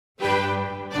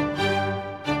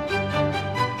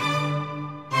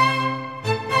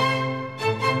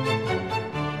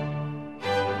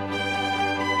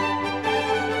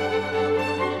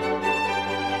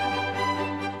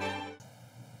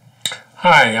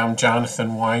Hi, I'm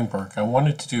Jonathan Weinberg. I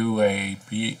wanted to do a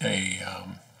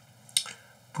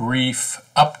brief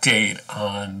update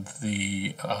on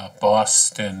the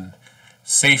Boston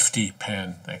safety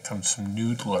pen that comes from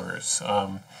Noodlers.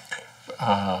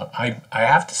 I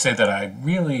have to say that I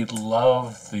really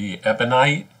love the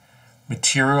ebonite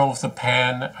material of the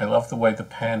pen. I love the way the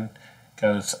pen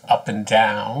goes up and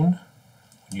down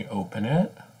when you open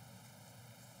it.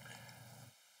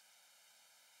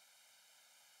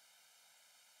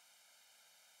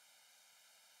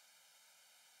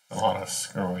 A lot of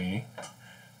screwy.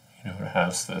 It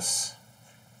has this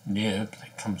nib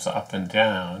that comes up and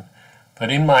down. But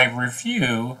in my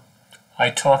review,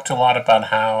 I talked a lot about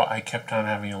how I kept on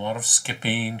having a lot of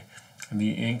skipping and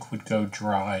the ink would go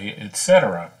dry,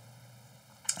 etc.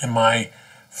 And my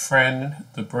friend,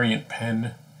 the brilliant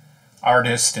pen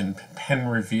artist and pen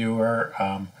reviewer,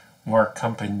 Mark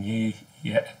Compagnie,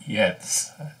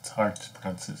 it's hard to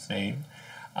pronounce his name,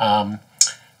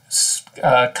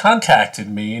 contacted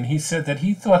me, and he said that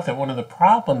he thought that one of the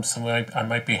problems I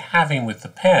might be having with the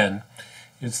pen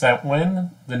is that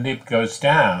when the nib goes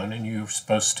down and you're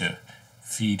supposed to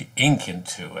feed ink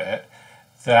into it,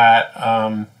 that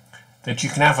that you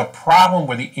can have a problem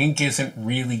where the ink isn't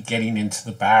really getting into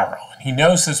the barrel. And he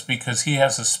knows this because he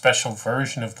has a special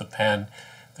version of the pen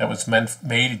that was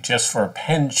made just for a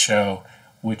pen show,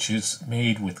 which is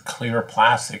made with clear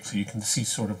plastic, so you can see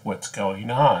sort of what's going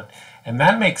on. And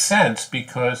that makes sense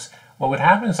because what would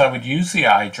happen is I would use the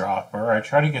eyedropper, I'd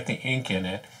try to get the ink in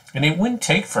it, and it wouldn't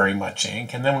take very much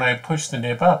ink, and then when I push the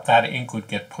nib up, that ink would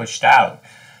get pushed out.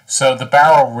 So the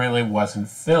barrel really wasn't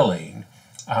filling.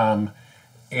 The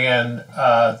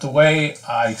way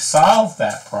I solved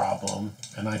that problem,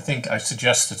 and I think I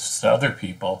suggested this to other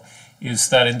people, is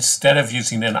that instead of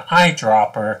using an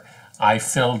eyedropper, I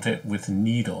filled it with a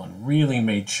needle and really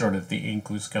made sure that the ink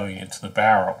was going into the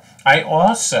barrel. I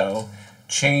also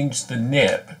changed the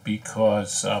nib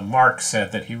because Mark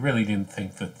said that he really didn't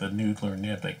think that the Noodler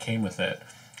nib that came with it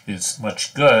is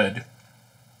much good.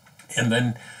 And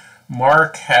then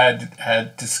Mark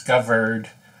had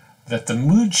discovered that the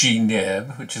Muji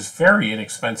nib, which is a very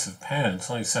inexpensive pen,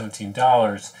 it's only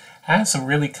 $17, has a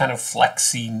really kind of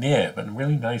flexy nib and a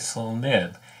really nice little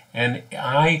nib. And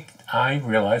I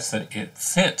realized that it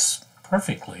fits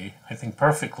perfectly, I think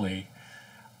perfectly,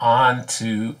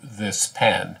 onto this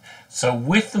pen. So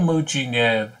with the Muji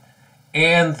nib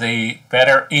and the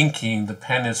better inking, the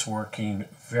pen is working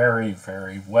very,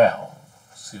 very well.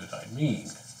 See what I mean?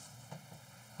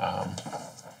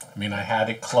 I had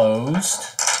it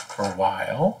closed for a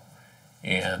while,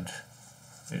 and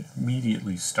it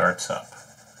immediately starts up.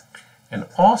 And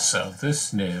also,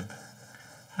 this nib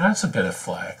has a bit of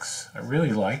flex. I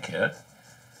really like it.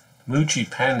 Muji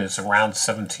pen is around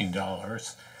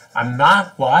 $17. I'm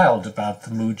not wild about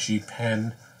the Muji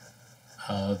pen,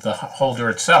 the holder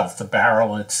itself, the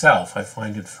barrel itself. I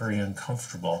find it very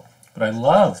uncomfortable. But I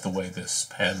love the way this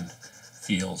pen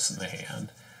feels in the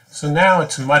hand. So now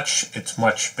it's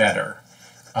much better.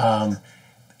 I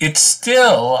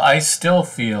still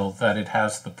feel that it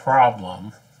has the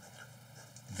problem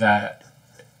that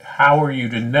how are you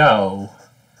to know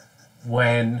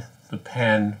when the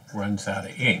pen runs out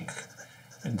of ink?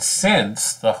 And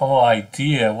since the whole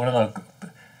idea, one of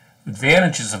the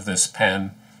advantages of this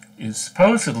pen is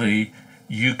supposedly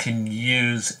you can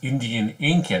use Indian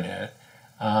ink in it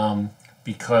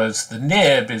because the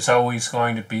nib is always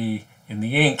going to be in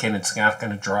the ink and it's not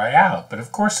going to dry out. But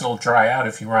of course it'll dry out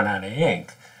if you run out of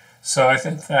ink. So I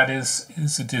think that is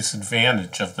a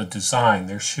disadvantage of the design.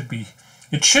 It should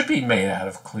be made out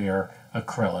of clear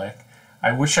acrylic.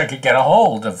 I wish I could get a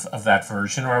hold of that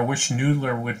version, or I wish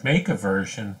Noodler would make a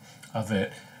version of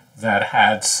it that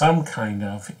had some kind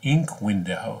of ink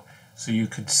window so you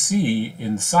could see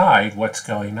inside what's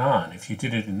going on. If you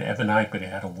did it in ebonite but it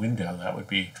had a window, that would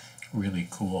be really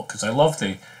cool because I love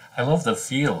the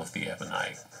feel of the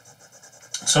ebonite.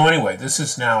 So anyway, this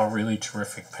is now a really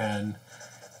terrific pen.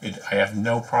 I have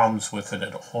no problems with it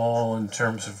at all in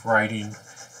terms of writing,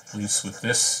 at least with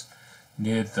this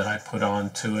nib that I put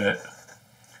onto it,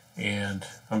 and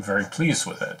I'm very pleased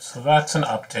with it. So that's an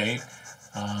update,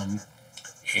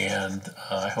 and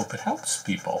I hope it helps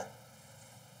people.